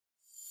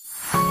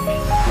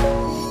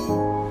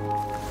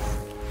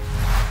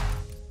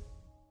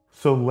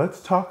So let's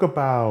talk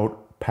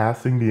about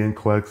passing the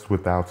NCLEX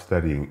without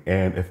studying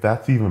and if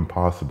that's even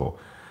possible.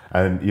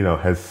 And,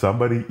 has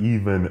somebody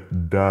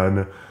even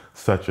done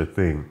such a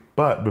thing?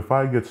 But before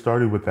I get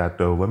started with that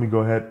though, let me go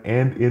ahead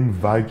and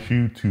invite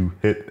you to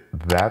hit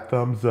that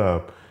thumbs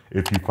up.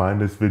 If you find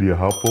this video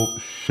helpful,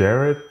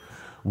 share it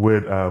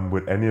with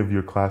any of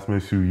your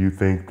classmates who you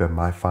think that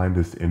might find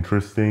this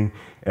interesting.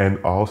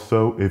 And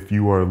also, if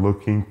you are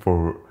looking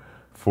for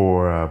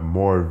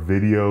more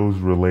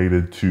videos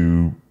related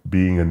to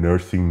being a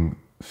nursing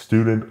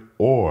student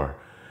or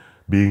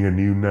being a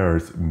new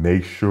nurse,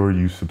 make sure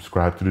you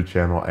subscribe to the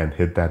channel and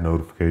hit that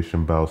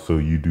notification bell so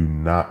you do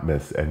not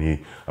miss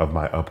any of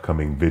my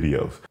upcoming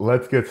videos.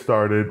 Let's get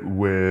started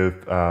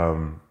with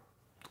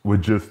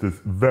just this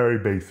very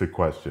basic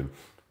question.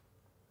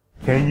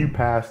 Can you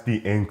pass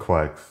the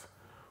NCLEX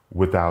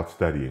without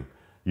studying?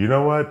 You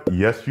know what?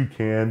 Yes, you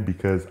can,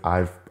 because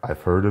I've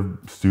heard of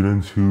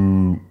students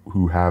who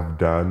have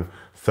done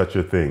such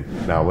a thing.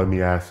 Now, let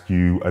me ask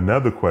you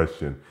another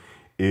question.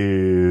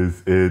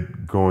 Is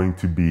it going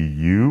to be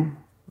you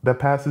that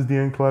passes the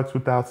NCLEX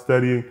without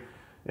studying?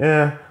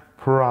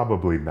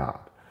 Probably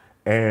not.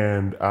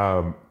 And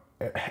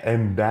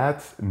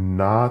that's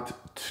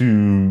not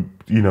to,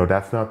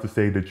 that's not to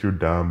say that you're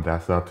dumb.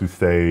 That's not to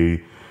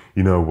say,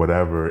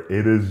 whatever.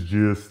 It is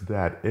just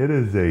that it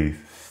is a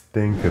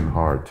stinking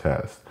hard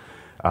test.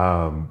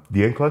 The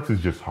NCLEX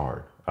is just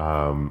hard.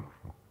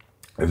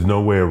 There's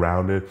no way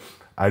around it.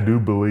 I do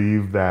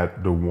believe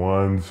that the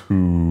ones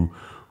who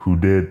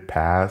did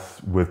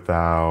pass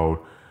without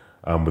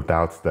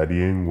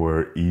studying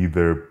were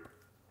either,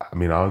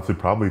 honestly,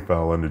 probably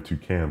fell under two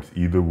camps.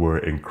 Either were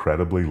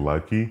incredibly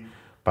lucky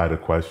by the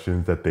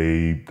questions that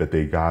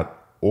they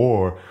got,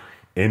 or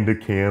in the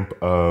camp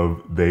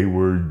of they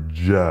were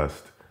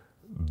just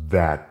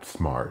that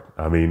smart.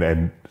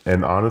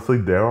 And honestly,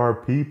 there are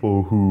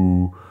people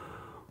who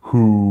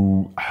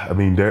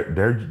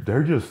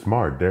they're just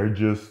smart. They're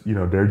just,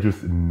 they're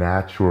just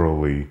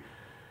naturally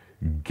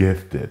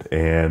gifted.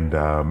 And,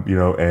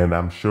 and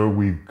I'm sure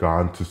we've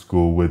gone to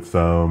school with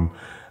some,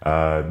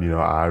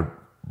 I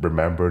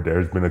remember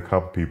there's been a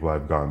couple people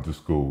I've gone to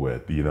school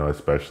with,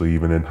 especially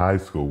even in high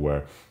school,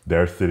 where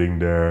they're sitting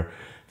there,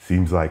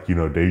 seems like,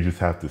 they just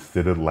have to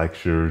sit at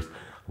lectures,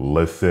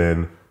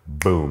 listen,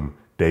 boom,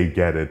 they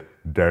get it.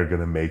 They're going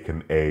to make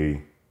an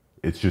A.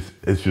 It's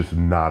just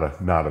not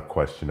a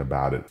question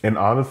about it. And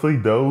honestly,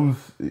 there's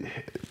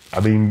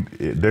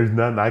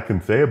nothing I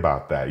can say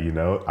about that.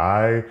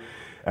 I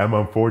am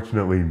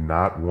unfortunately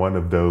not one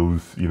of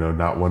those,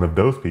 not one of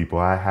those people.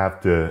 I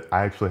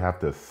actually have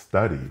to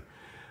study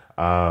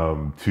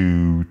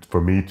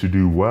for me to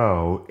do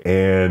well.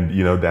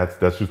 And,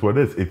 that's just what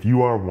it is. If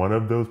you are one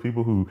of those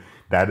people who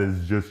that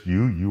is just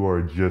you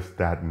are just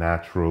that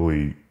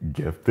naturally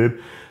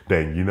gifted,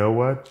 then you know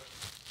what?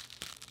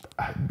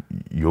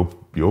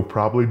 You'll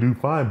probably do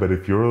fine. But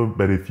if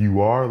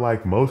you are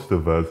like most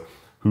of us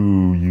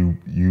who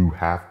you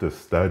have to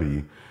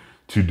study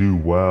to do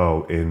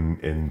well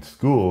in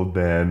school,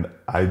 then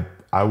I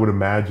would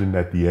imagine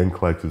that the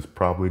NCLEX is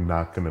probably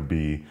not going to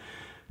be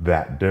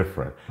that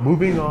different.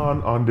 Moving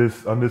on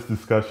this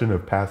discussion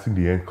of passing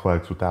the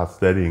NCLEX without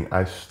studying,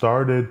 I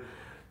started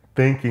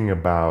thinking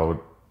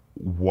about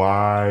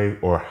why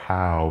or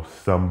how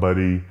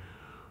somebody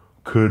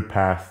could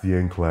pass the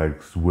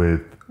NCLEX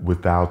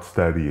without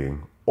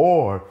studying,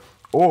 or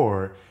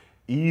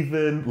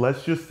even,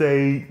 let's just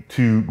say,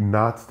 to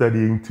not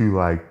studying to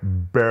like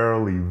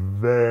barely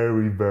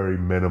very, very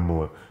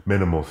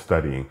minimal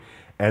studying.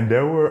 And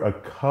there were a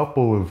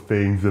couple of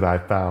things that I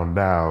found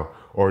out,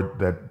 or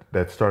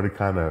that started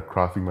kind of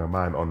crossing my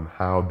mind on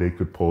how they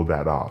could pull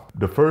that off.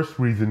 The first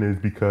reason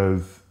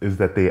is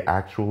that they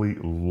actually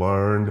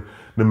learned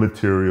the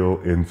material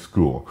in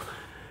school.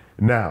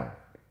 Now,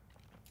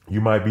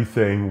 you might be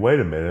saying, wait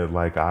a minute,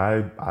 like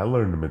I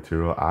learned the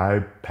material, I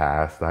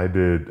passed, I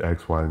did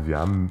X, Y, and Z,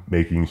 I'm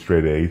making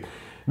straight A's.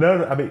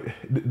 No,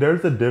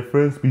 there's a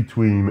difference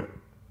between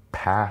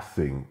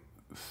passing,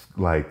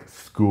 like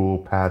school,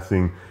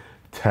 passing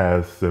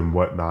tests and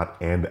whatnot,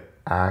 and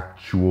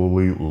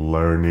actually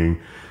learning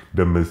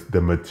the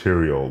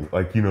material.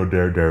 Like,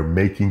 they're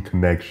making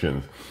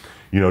connections.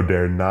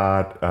 They're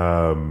not,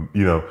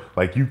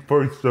 like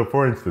for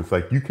instance,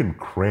 like you can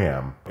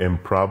cram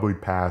and probably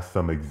pass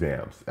some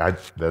exams.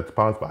 That's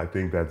possible. I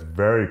think that's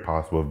very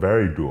possible,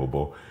 very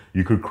doable.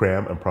 You could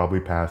cram and probably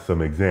pass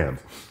some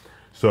exams.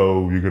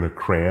 So you're going to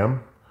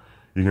cram,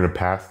 you're going to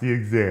pass the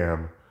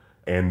exam,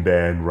 and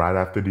then right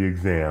after the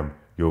exam,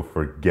 you'll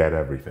forget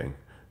everything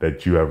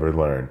that you ever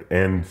learned.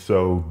 And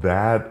so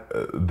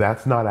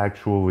that's not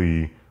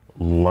actually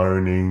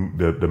learning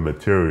the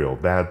material.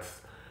 That's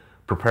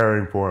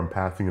preparing for and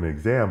passing an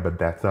exam, but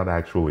that's not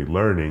actually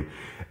learning.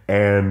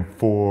 And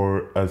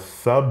for a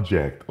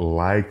subject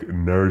like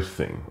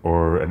nursing,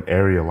 or an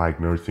area like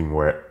nursing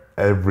where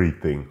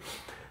everything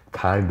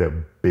kind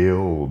of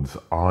builds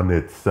on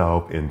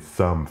itself in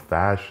some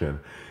fashion,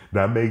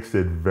 that makes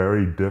it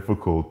very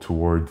difficult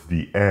towards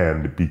the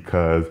end,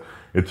 because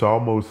it's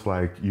almost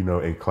like,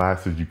 in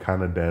classes, you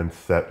kind of then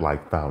set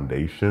like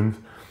foundations.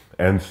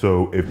 And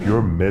so if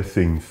you're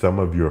missing some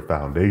of your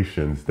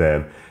foundations,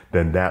 then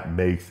that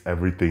makes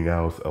everything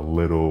else a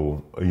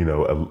little,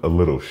 a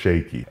little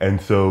shaky.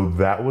 And so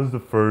that was the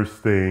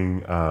first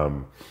thing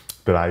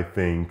that I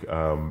think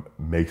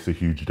makes a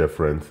huge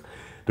difference.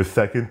 The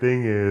second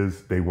thing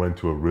is they went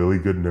to a really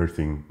good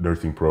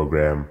nursing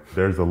program.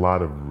 There's a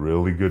lot of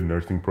really good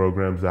nursing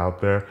programs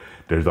out there.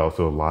 There's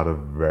also a lot of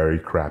very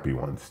crappy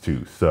ones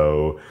too.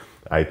 So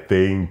I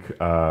think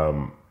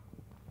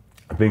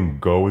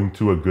going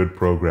to a good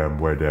program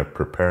where they're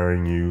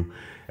preparing you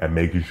and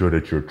making sure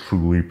that you're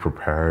truly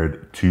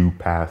prepared to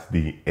pass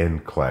the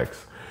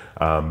NCLEX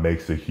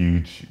makes a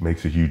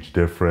huge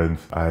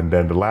difference. And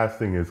then the last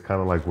thing is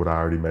kind of like what I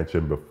already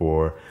mentioned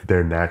before.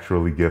 They're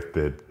naturally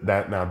gifted.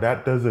 That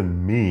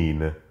doesn't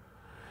mean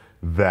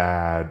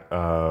that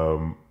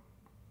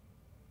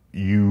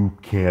you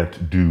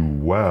can't do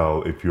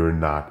well if you're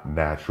not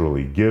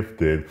naturally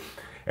gifted.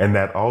 And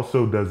that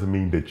also doesn't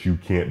mean that you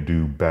can't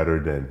do better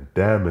than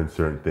them in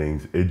certain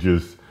things. It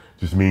just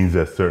means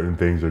that certain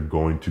things are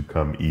going to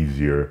come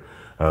easier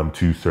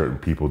to certain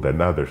people than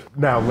others.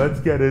 Now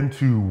let's get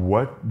into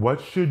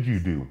what should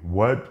you do?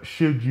 What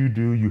should you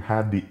do? You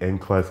have the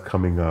NCLEX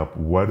coming up.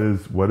 What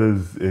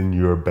is in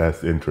your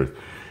best interest?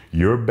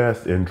 Your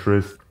best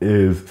interest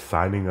is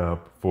signing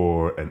up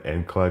for an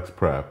NCLEX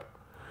prep.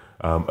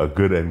 A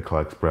good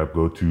NCLEX prep.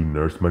 Go to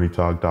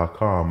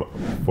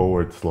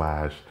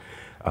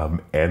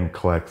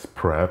NurseMoneyTalk.com/NCLEX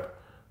prep.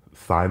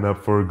 Sign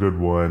up for a good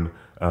one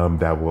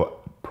that will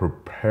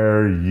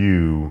prepare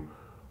you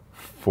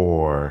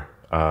for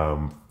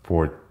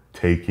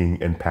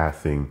taking and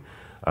passing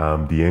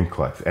the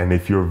NCLEX. And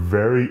if you're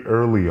very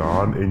early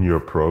on in your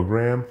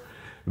program,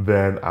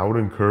 then I would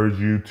encourage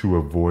you to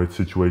avoid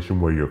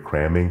situation where you're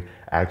cramming.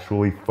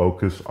 Actually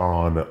focus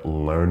on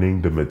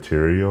learning the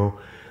material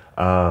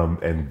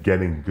and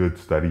getting good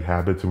study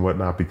habits and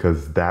whatnot,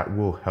 because that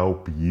will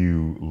help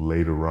you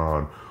later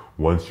on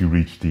once you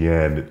reach the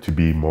end to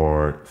be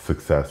more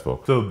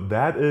successful. So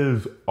that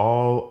is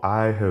all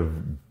I have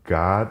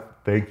got.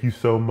 Thank you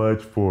so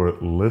much for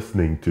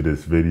listening to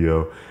this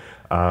video.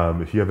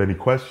 If you have any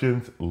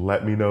questions,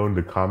 let me know in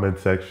the comment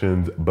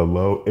sections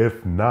below.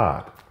 If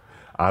not,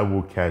 I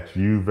will catch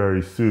you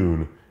very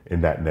soon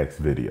in that next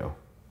video.